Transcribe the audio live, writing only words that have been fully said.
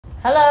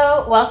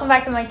Hello, welcome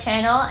back to my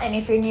channel, and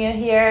if you're new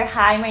here,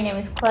 hi, my name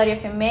is Claudia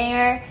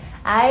Fuenmayor.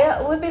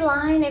 I would be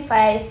lying if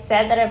I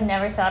said that I've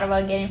never thought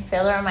about getting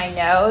filler on my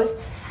nose.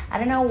 I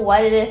don't know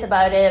what it is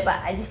about it,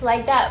 but I just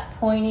like that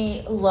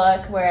pointy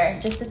look where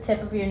just the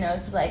tip of your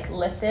nose is like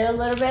lifted a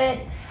little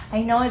bit.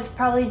 I know it's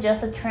probably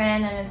just a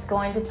trend and it's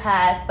going to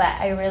pass, but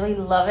I really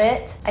love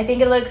it. I think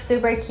it looks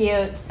super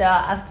cute, so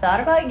I've thought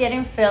about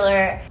getting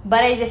filler,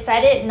 but I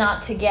decided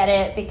not to get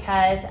it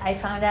because I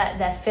found out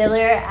that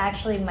filler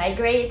actually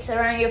migrates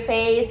around your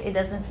face. It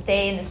doesn't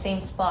stay in the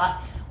same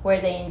spot where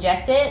they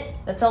inject it.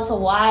 That's also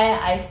why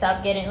I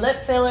stopped getting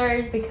lip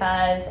fillers,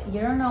 because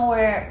you don't know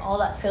where all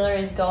that filler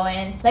is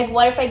going. Like,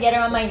 what if I get it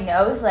on my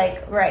nose,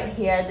 like right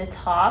here at the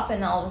top,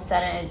 and all of a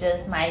sudden it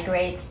just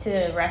migrates to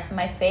the rest of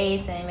my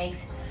face and it makes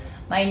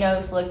my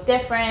nose look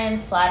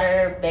different,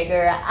 flatter,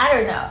 bigger. I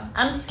don't know.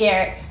 I'm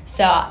scared.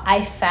 So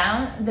I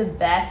found the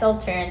best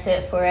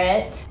alternative for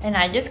it, and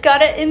I just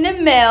got it in the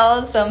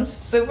mail, so I'm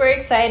super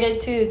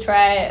excited to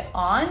try it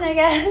on, I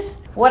guess.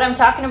 What I'm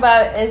talking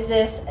about is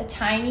this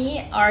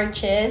tiny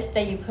arches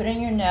that you put in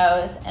your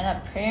nose, and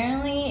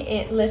apparently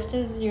it lifts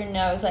your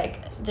nose,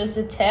 like just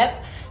the tip.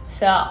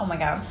 So, oh my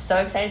God, I'm so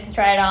excited to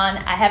try it on.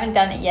 I haven't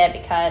done it yet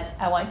because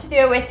I want to do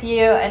it with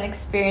you and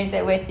experience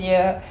it with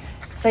you.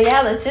 So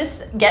yeah, let's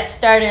just get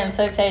started. I'm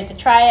so excited to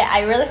try it.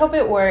 I really hope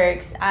it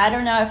works. I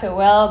don't know if it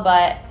will,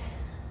 but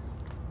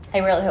I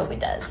really hope it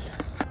does.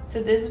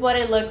 So this is what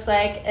it looks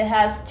like. It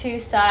has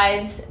two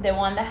sides. The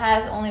one that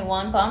has only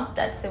one pump,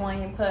 that's the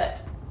one you put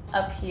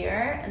up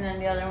here, and then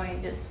the other one you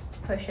just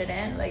push it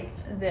in like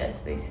this,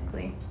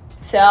 basically.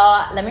 So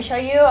let me show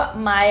you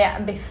my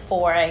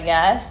before, I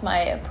guess,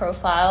 my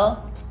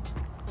profile.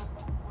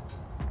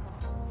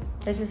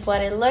 This is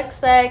what it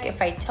looks like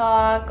if I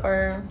talk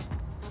or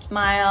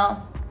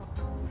smile.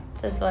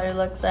 This is what it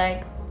looks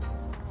like.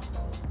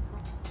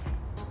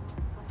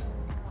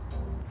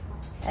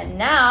 And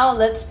now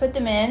let's put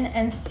them in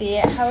and see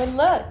how it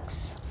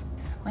looks.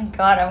 My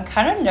God, I'm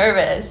kind of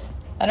nervous.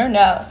 I don't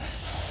know.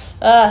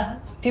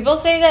 People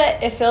say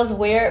that it feels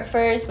weird at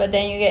first, but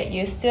then you get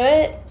used to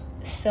it.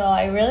 So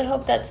I really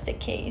hope that's the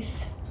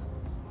case,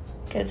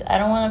 because I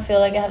don't want to feel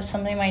like I have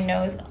something in my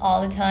nose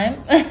all the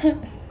time.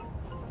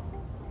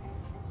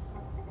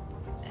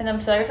 And I'm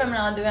sorry if I'm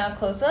not doing a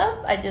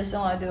close-up. I just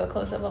don't want to do a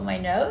close-up of my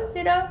nose,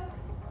 you know?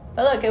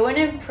 But look, it went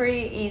in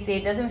pretty easy.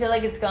 It doesn't feel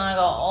like it's gonna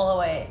go all the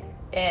way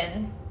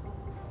in.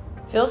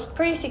 Feels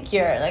pretty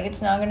secure, like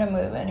it's not gonna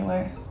move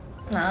anywhere.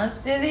 Now let's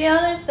do the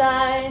other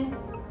side.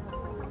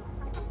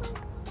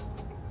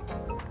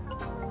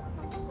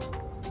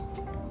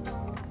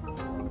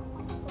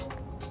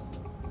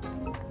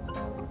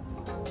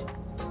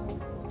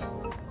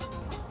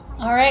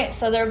 All right,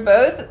 so they're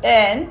both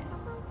in.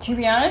 To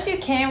be honest, you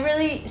can't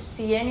really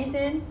see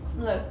anything.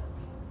 Look,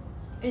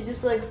 it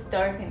just looks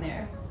dark in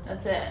there.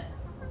 That's it.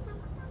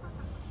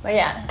 But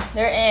yeah,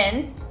 they're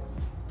in.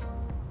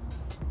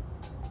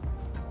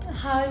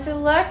 How is it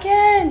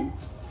looking?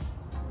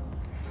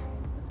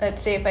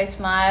 Let's see if I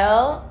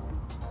smile.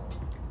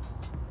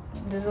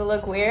 Does it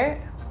look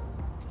weird?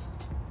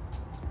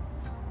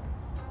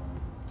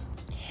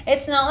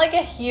 It's not like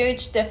a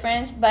huge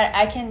difference, but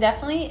I can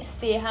definitely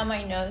see how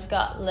my nose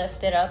got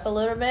lifted up a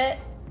little bit.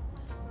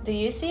 Do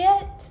you see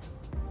it?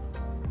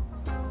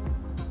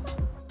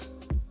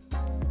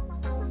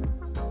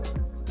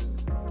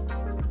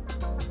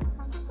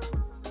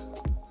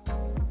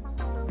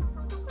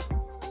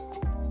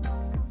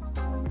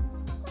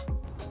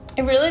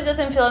 It really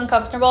doesn't feel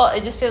uncomfortable.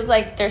 It just feels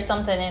like there's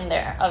something in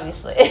there,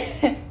 obviously.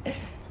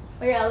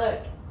 But yeah, look.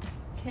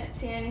 Can't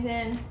see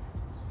anything.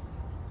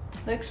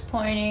 Looks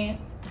pointy.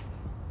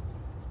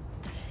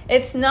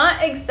 It's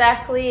not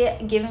exactly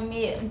giving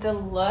me the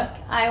look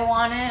I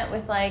wanted,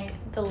 with like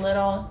the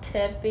little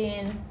tip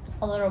being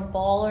a little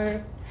ball,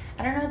 or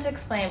I don't know how to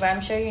explain, but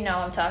I'm sure you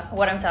know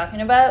what I'm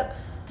talking about.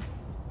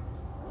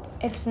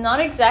 It's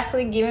not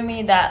exactly giving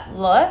me that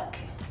look,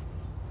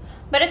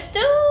 but it's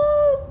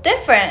still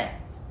different.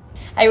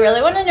 I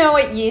really want to know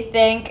what you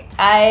think.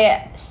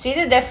 I see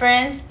the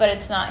difference, but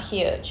it's not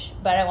huge.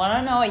 But I want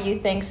to know what you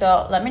think,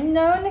 so let me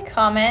know in the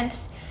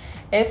comments.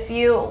 If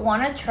you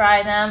want to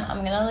try them,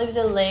 I'm going to leave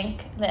the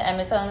link, the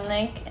Amazon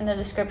link, in the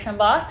description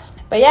box.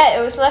 But yeah,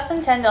 it was less than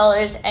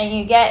 $10, and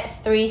you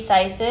get 3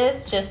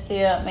 sizes just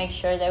to make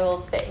sure they will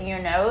fit in your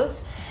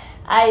nose.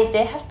 I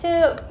did have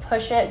to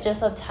push it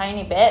just a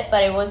tiny bit,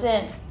 but it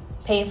wasn't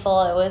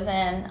painful, it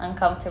wasn't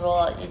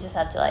uncomfortable. You just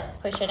had to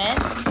like push it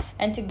in.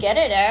 And to get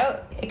it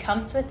out, it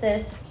comes with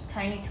this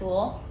tiny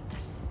tool.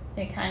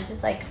 You kind of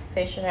just like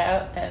fish it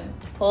out and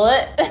pull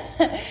it.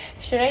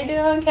 Should I do it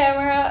on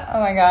camera?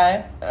 Oh my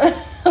God.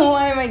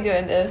 Why am I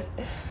doing this?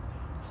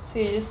 So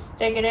you just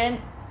stick it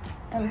in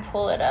and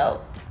pull it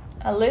out.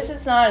 At least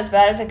it's not as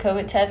bad as a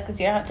COVID test, because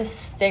you don't have to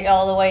stick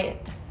all the way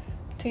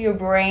to your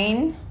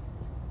brain.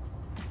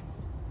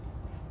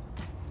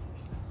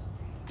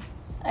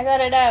 I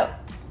got it out.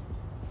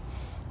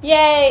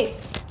 Yay!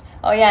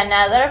 Oh yeah,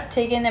 now that I've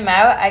taken them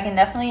out, I can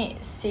definitely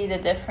see the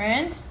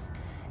difference.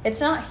 It's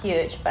not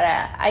huge, but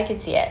I can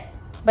see it.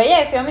 But yeah,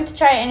 if you want me to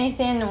try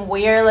anything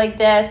weird like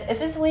this, is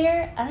this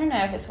weird? I don't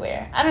know if it's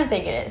weird. I don't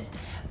think it is.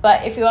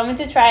 But if you want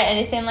me to try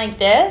anything like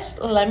this,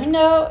 let me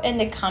know in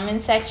the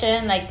comment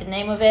section, like the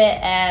name of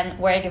it and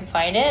where I can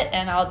find it.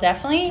 And I'll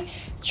definitely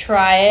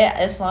try it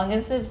as long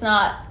as it's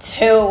not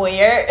too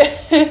weird.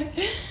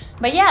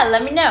 But yeah,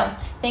 let me know.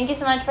 Thank you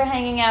so much for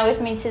hanging out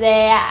with me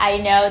today. I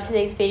know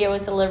today's video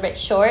was a little bit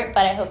short,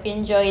 but I hope you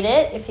enjoyed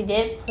it. If you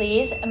did,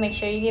 please make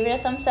sure you give it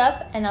a thumbs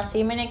up, and I'll see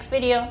you in my next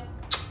video.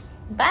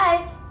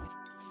 Bye.